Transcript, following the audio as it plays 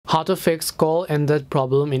How to fix call ended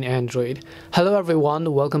problem in Android. Hello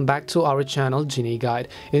everyone, welcome back to our channel Genie Guide.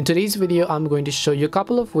 In today's video, I'm going to show you a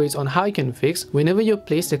couple of ways on how you can fix whenever you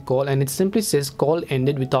place a call and it simply says call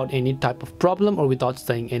ended without any type of problem or without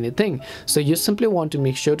saying anything. So you simply want to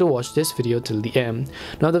make sure to watch this video till the end.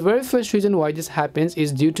 Now the very first reason why this happens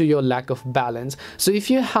is due to your lack of balance. So if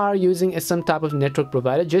you are using some type of network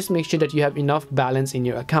provider, just make sure that you have enough balance in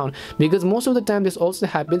your account, because most of the time this also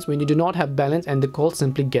happens when you do not have balance and the call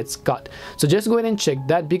simply gets cut. So just go ahead and check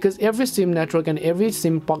that, because every SIM network and every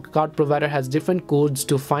SIM card provider has different codes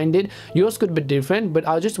to find it. Yours could be different, but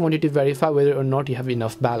I just want you to verify whether or not you have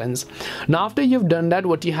enough balance. Now after you've done that,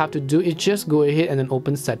 what you have to do is just go ahead and then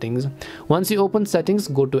open settings. Once you open settings,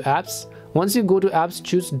 go to apps. Once you go to apps,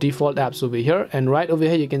 choose default apps over here, and right over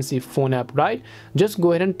here you can see phone app, right? Just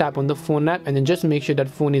go ahead and tap on the phone app and then just make sure that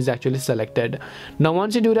phone is actually selected. Now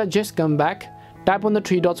once you do that, just come back, tap on the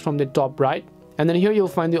three dots from the top right, and then here you'll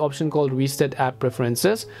find the option called reset app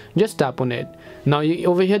preferences. Just tap on it. Now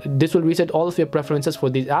over here, this will reset all of your preferences for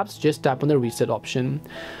these apps. Just tap on the reset option.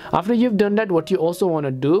 After you've done that, what you also want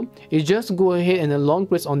to do is just go ahead and then long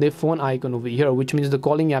press on the phone icon over here, which means the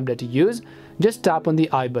calling app that you use. Just tap on the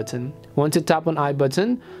I button. Once you tap on I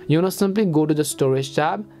button, you want to simply go to the storage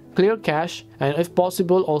tab, clear cache, and if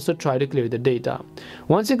possible also try to clear the data.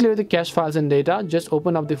 Once you clear the cache files and data, just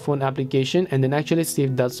open up the phone application and then actually see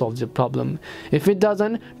if that solves your problem. If it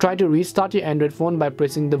doesn't, try to restart your Android phone by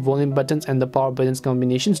pressing the volume buttons and the power buttons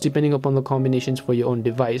combinations depending upon the combinations for your own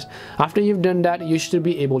device. After you've done that, you should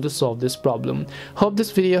be able to solve this problem. Hope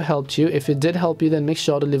this video helped you. If it did help you, then make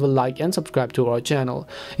sure to leave a like and subscribe to our channel.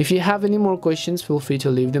 If you have any more questions, feel free to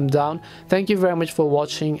leave them down. Thank you very much for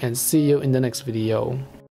watching and see you in the next video.